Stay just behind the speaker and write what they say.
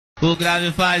O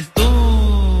grave faz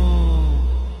tum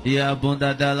e a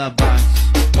bunda dela bate,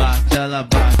 bate, ela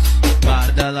bate,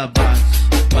 bate, ela bate,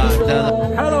 bate, ela.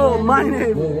 Hello, my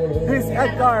name is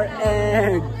Edgar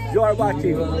and you are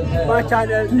watching my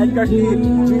channel, Edgar's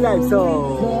TV Live. So,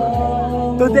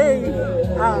 today,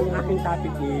 ang aking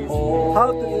topic is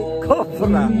how to eat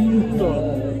cobra. So,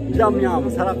 yum yum,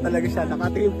 sarap talaga siya.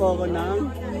 Nakatingin po ako ng...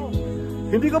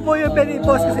 Hindi ko po yung pwede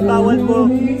i-post kasi bawal po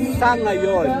sa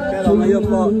ngayon. Pero ngayon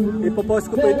po, ipopost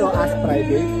ko po ito as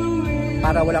private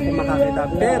para wala pong makakita.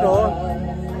 Pero,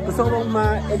 gusto kong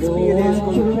ma-experience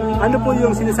kung ano po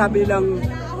yung sinasabi nilang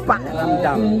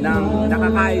pakiramdam ng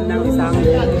nakakain ng isang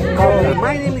cobra.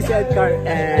 My name is Edgar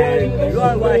and you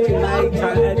are watching my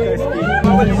channel, Edgar's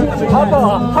TV. Opo,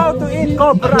 how to eat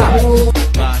cobra.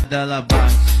 Badala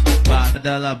bat,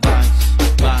 badala bat,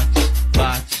 bat,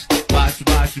 bat, bat,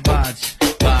 bat, bat,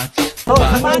 bat. So,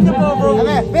 samahan niyo po ako.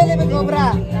 Pwede may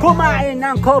cobra. Kumain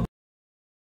ng cobra.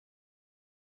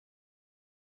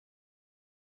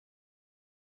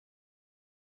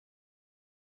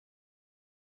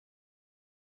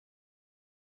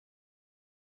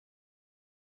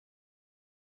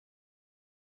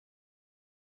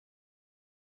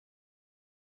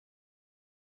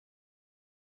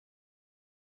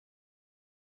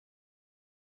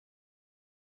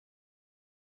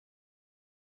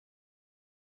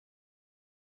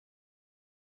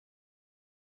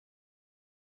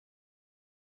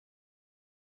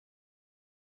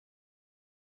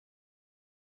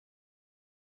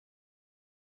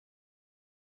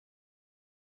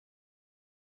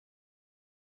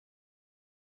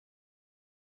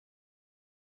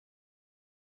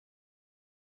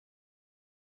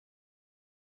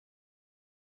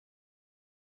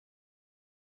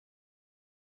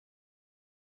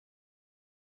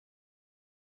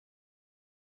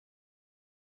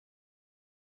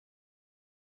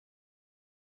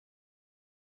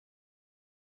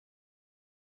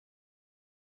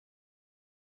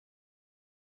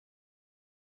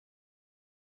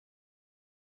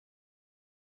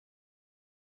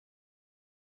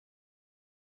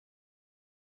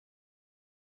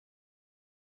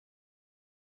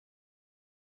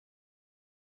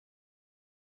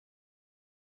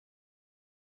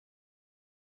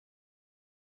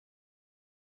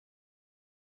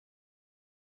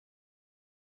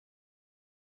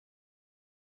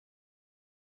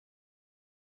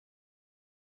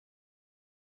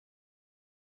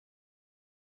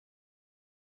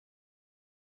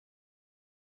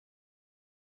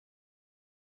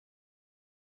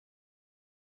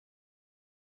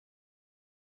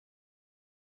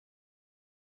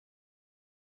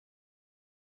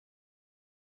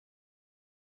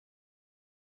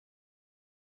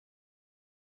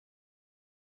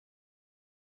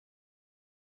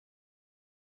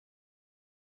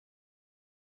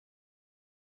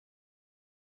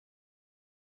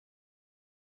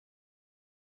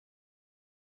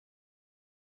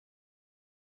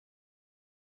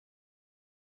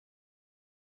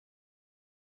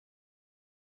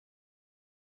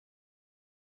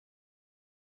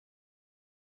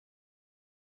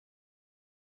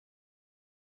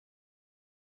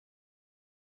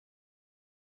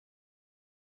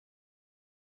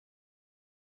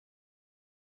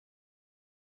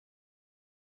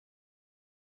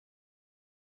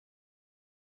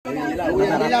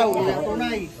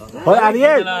 Hoy,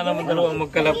 Ariel! Wala naman dalawang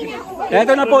magkalapit.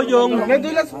 Ito na po yung...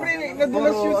 Nadulas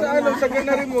yung sa ano, sa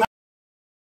ganari mo.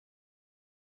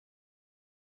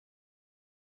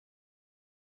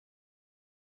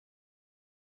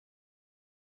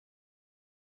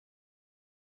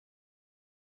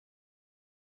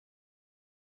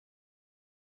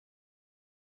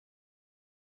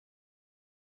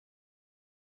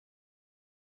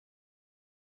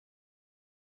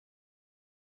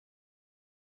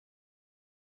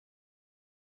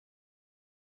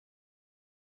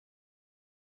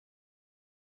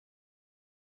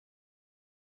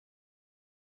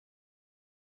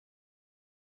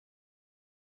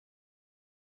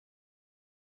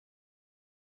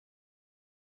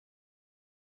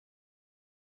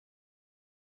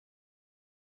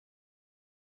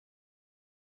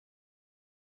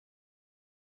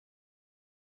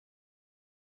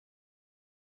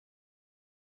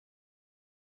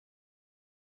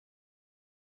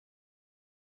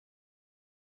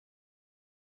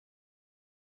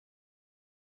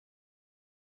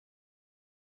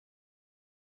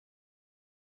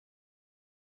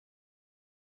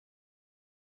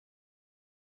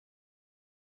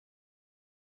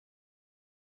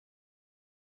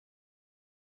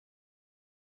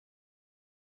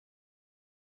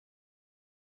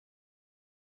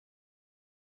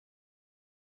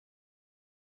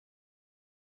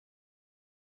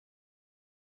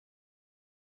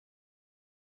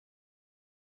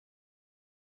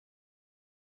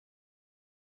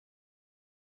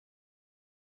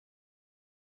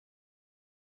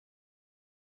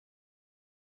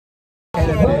 So,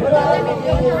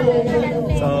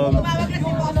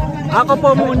 ako po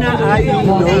muna ay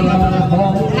inom.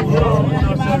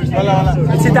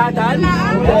 Si Dadan?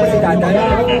 Si Dadan?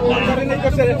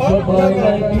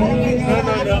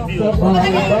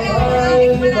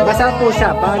 Masarap po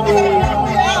siya. Bali.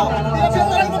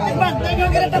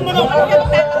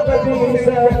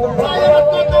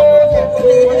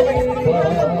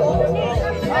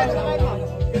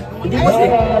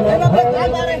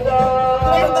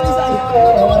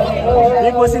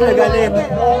 Hindi po sila galit.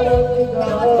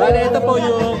 Bali, ito po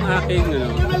yung aking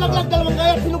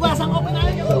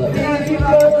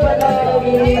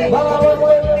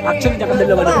actually,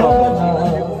 nakadalawa na po ako.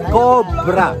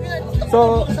 Cobra. So,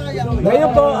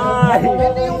 ngayon po ay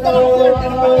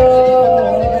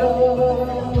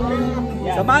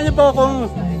samahan niyo po akong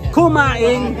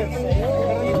kumain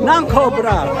ng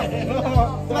cobra.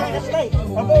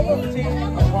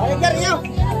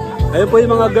 Ayun po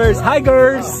yung mga girls. Hi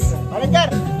girls!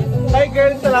 Hi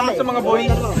girls, salamat sa mga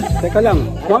boys. Teka lang.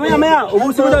 Mamaya,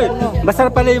 ubusin mo doon.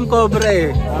 Masarap pala yung cobra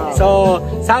eh. So,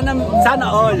 sana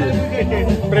all.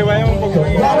 Prewayo mo pag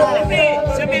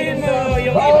Sabihin mo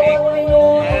yung ibig.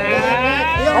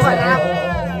 Okay.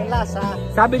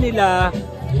 Sabi nila,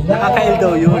 nakakail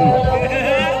daw yun.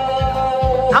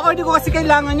 Ako hindi ko kasi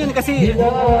kailangan yun kasi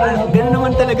gano'n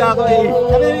naman talaga ako eh.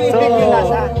 So,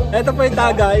 eto po yung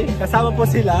tagay. Kasama po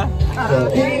sila.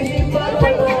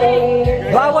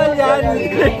 Bawal yan.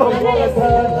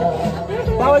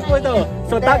 Bawal po ito.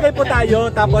 So tagay po tayo.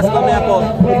 Tapos mamaya po.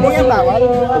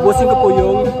 Ubusin ko po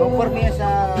yung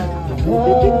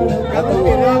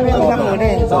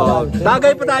so,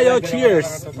 tagay po tayo.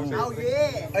 Cheers.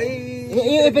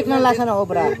 Yung effect ng lasa ng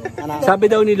cobra. Sabi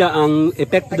daw nila ang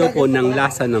epekto daw po ng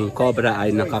lasa ng cobra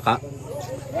ay nakaka...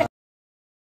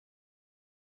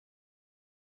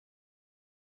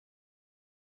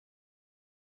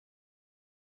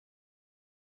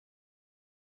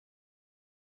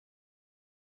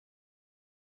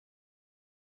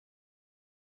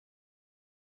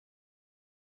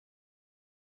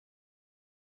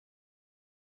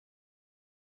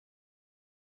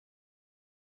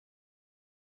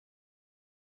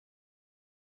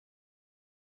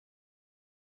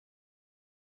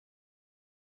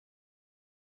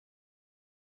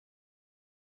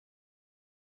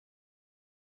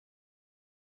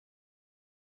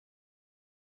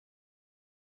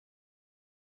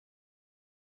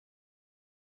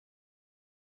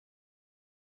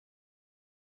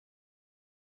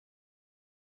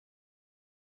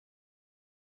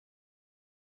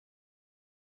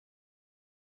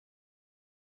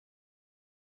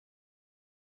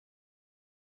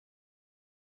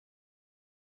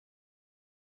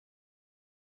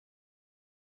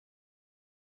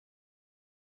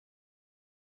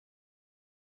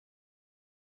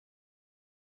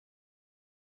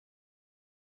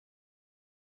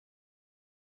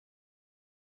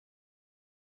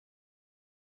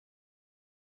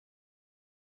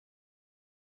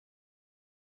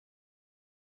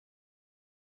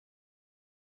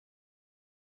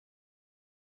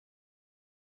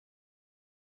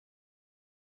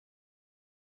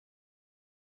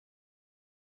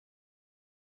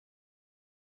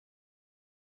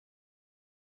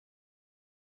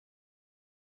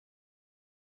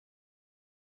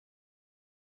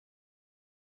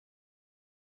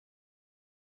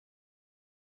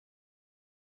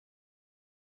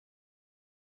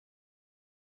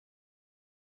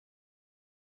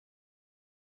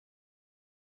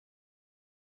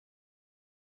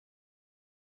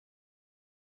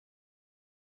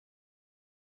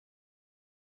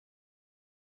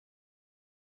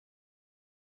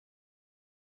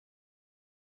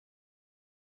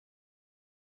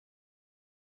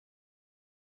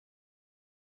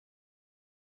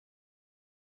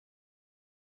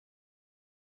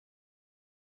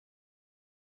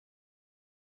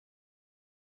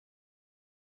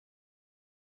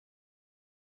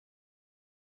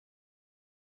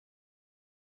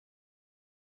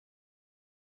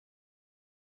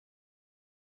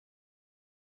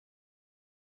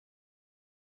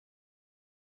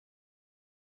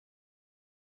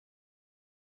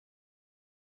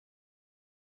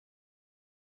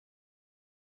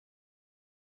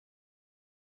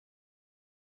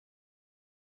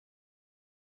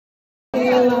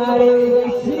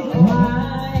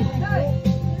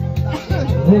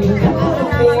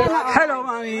 Hello,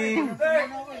 Mami!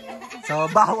 So,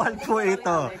 bawal po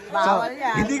ito. So,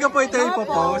 hindi ko po ito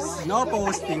ipopost. No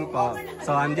posting po.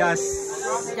 So, I'm just...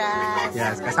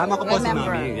 Yes, kasama ko po si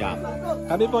Mami. Yeah.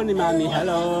 Kami po ni Mami.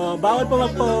 Hello! Bawal po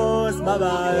mag-post.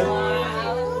 Bye-bye!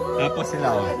 Yan po sila,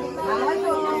 oh.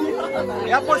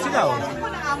 Yan po sila, oh.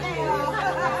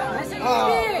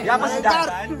 Yan po si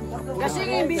Dadan.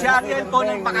 Si Ariel po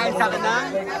nang pakain sa akin ng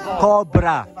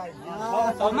cobra.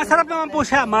 So, masarap naman po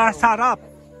siya, masarap.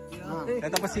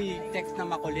 Ito po si Tex na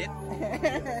makulit.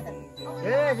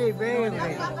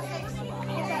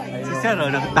 Si Sir,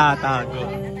 nagtatago.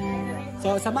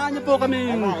 So, samahan niyo po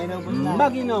kami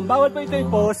mag-inom. Bawal po ito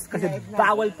i-post kasi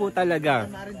bawal po talaga.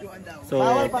 So,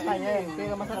 Bawal pa tayo eh,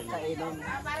 pero masarap kainom.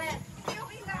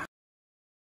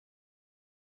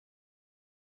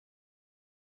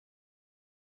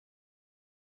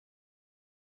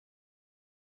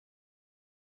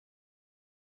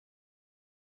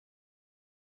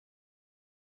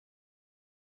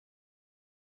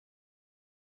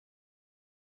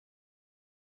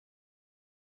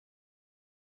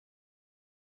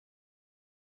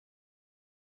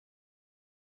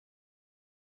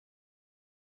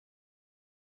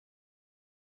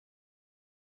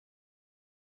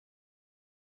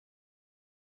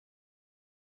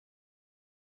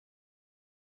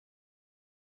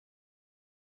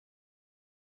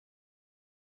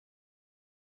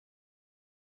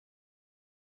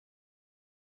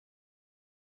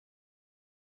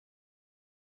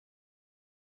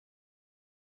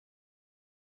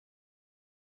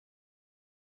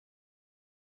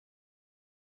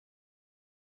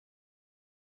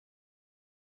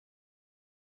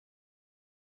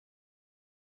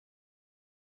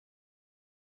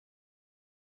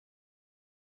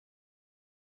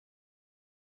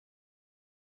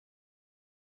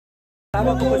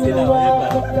 sama po sila, di ba?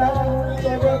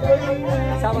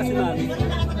 Sama si Mami.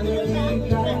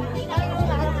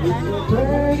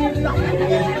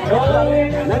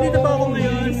 Nandito po ako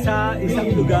ngayon sa isang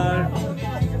lugar.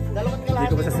 Hindi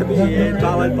ko pa sasabihin,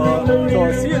 bawal po. So,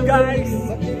 see you guys!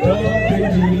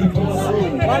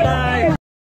 Bye-bye!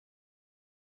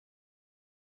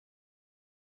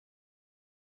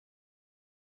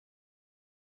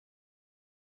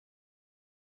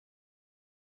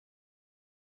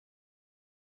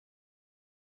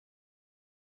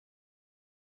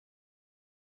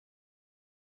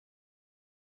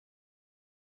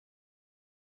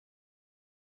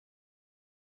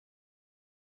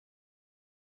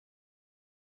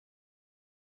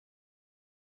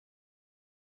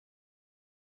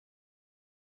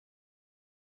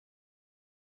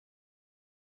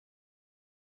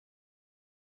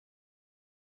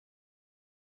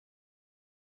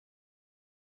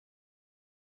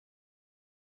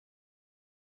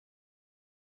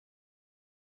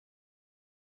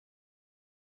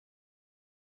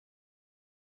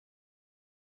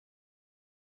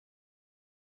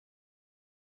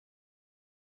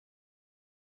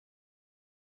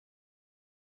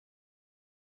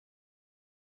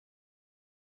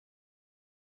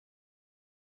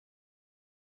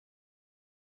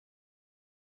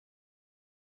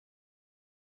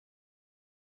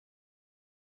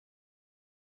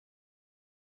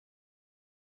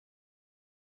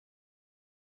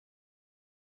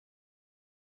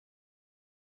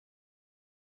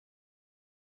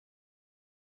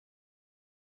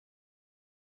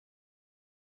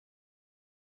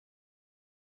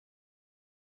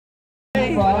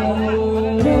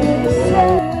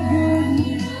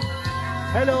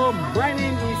 Hello, my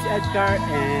name is Edgar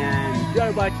and you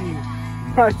are watching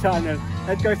my channel,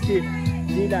 Edgar Steve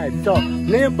Live. So,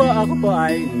 ngayon po ako po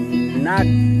ay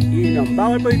nag-inom.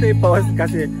 Bawal po ito i-post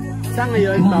kasi sa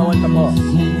ngayon bawal pa po.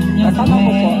 Kasama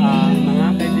ko po ang mga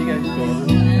kaibigan ko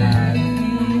at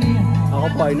ako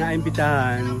po ay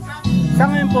naimbitahan. Sa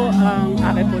ngayon po ang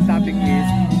akin po topic is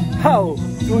how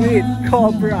to eat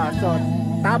cobra. So,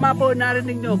 tama po,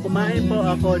 narinig nyo, kumain po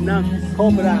ako ng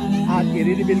cobra at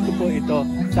i-reveal ko po ito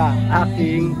sa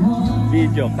aking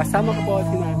video. Kasama ko po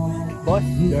si Boss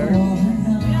Sir.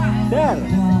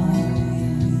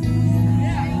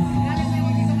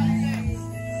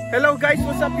 Hello guys,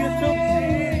 what's up YouTube?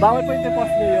 Bawal po ito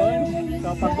post nyo yun. So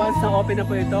pag once na open na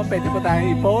po ito, pwede po tayong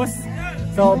i-post.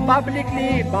 So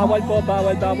publicly, bawal po,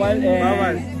 bawal.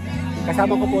 And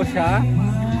kasama ko po siya.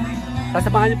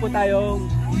 Kasamahan niyo po tayong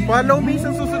Follow me,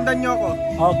 isang susundan nyo ako.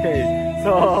 okay,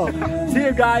 so see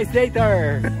you guys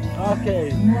later. Okay,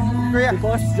 Kuya. si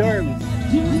Boss Germ.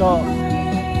 So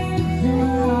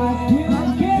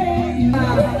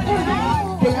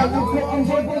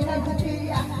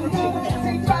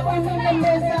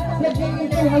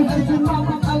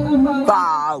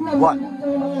bawal.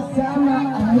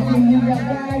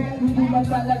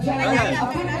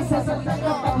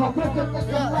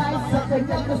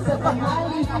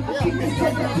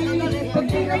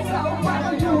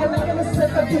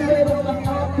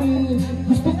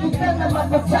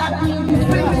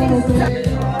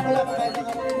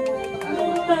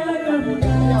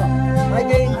 Hi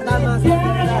guys,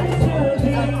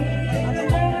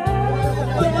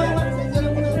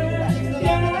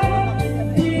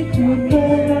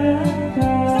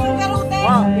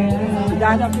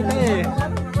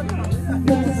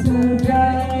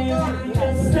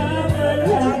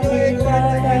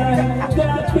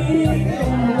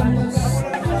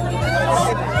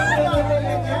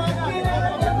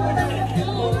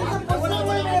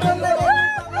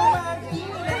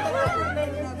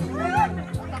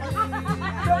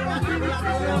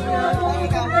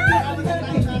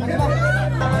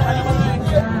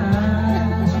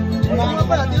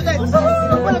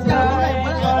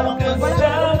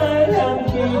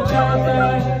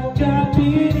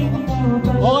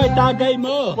 palagay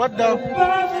mo? What the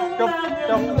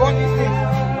fuck is this?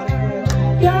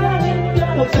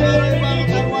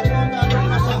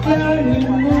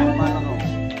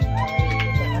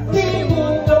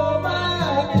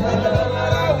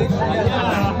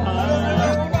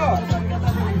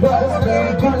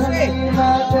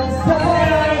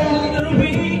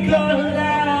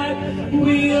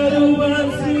 We are the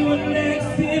ones who are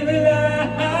next in line.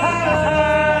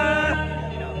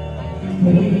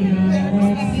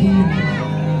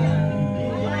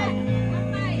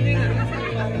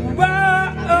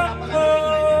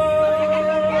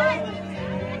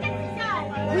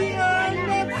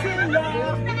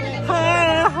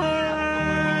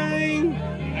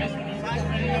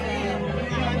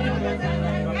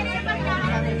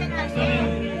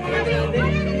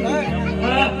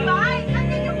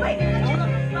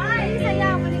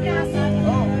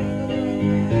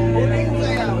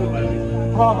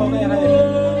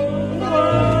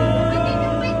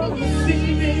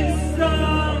 Sing this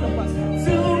song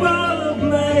to all of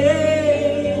my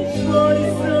age. For the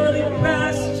sunny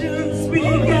pastures we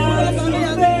got to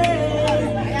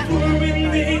face. For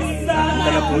in this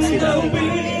side we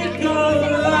call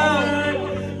life.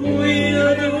 We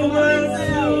are the ones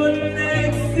who are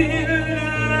next in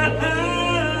line.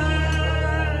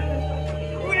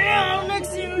 We are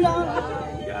next in line.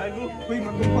 Uy,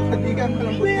 magpapakadigan pa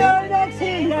lang. We are next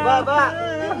in line. Baba.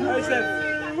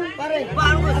 Pare,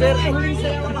 paano ka, sir?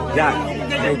 Yan,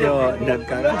 medyo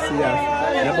nagkakasiya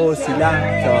na po sila.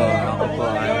 So, ako po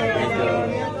ay medyo...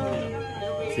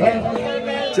 Sige.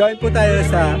 Join po tayo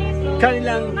sa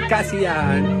kanilang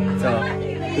kasiyahan. So,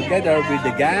 together with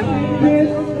the gang.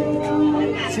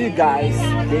 See you guys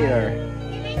later.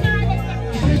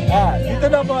 Dito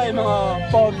na po ay mga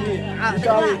pogi.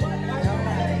 Dito ay...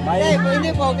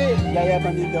 Hindi pogi.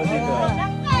 Yayaman dito.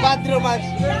 Bad romance.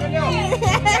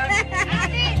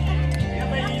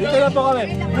 Dito na po kami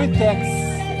with Tex.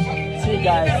 See you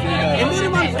guys later. Hindi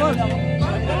romance po.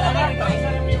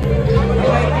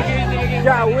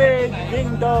 Yeah, with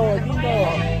Dindo.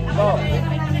 Go.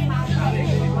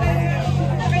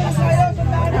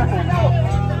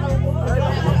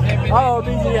 Oo,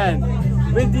 busy yan.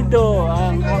 With Dindo,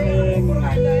 ang aking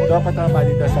tropa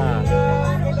dito sa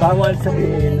bawal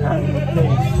sabihin ang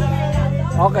place.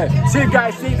 Okay, see you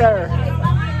guys later.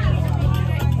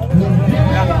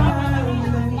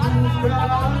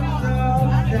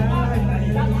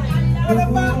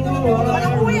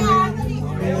 Walang uwi ah!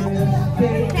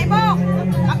 Tebo!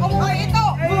 Ako mo ito!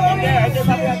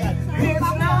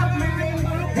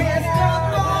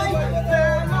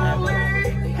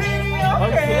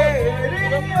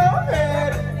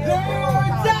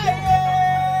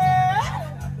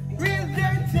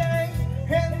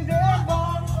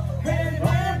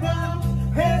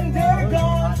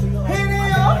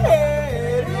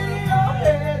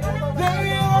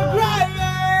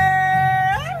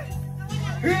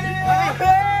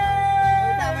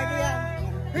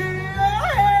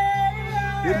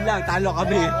 Yun lang, talo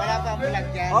kami. Wala pa vlog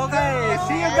yan. Okay,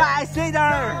 see you guys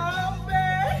later.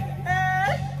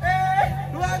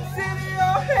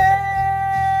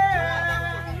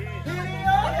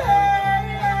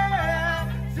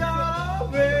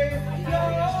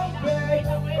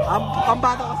 Ang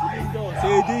bata ko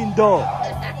si Dindo.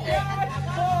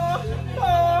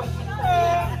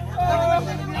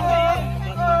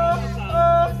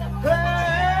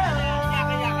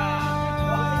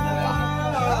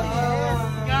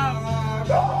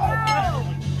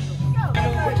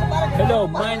 Hello,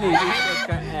 my name is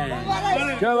Edgar and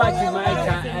you're watching my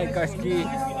channel, Edgar's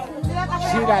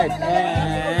Sariaya,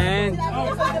 and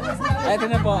ito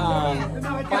na po ang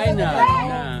final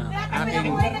na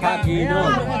aking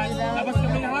pag-inom.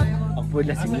 Ang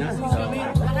pulasing na.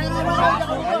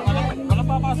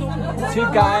 See you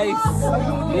guys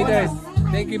later.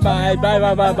 Thank you, bye. Bye.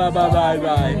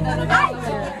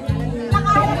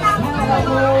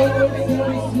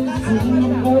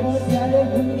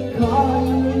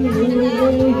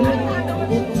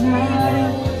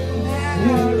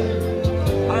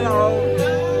 Hello.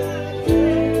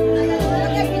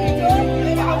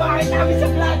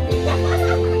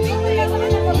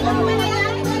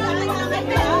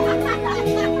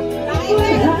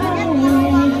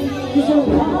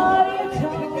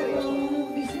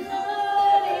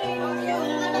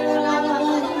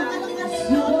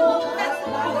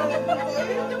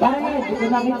 Parang hindi ko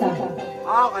nakita.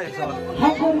 Okay, so.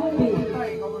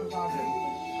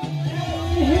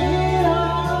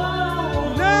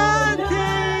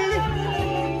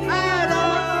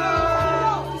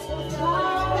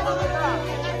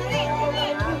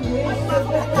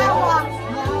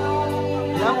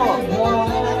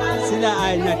 Sila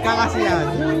ay nagkakasiyahan.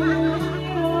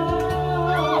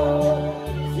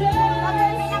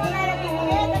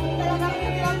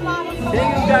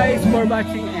 guys for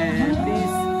watching and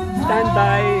please stand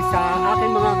by sa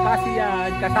aking mga kasiyan.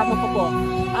 Kasama ko po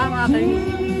ang aking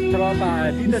tropa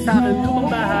dito sa aking lumang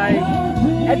bahay.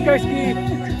 Edgar's Kid,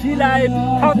 G-Live,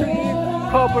 How to Eat,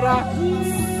 Cobra.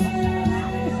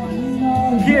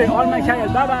 Here on my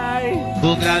channel. Bye bye!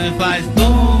 O grave faz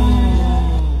bum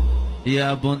e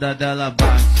a bunda dela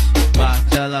bate,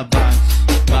 bate, ela bate,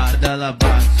 bate, ela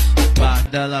bate,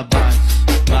 bate, ela bate,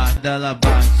 bate, ela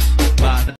bate, bate.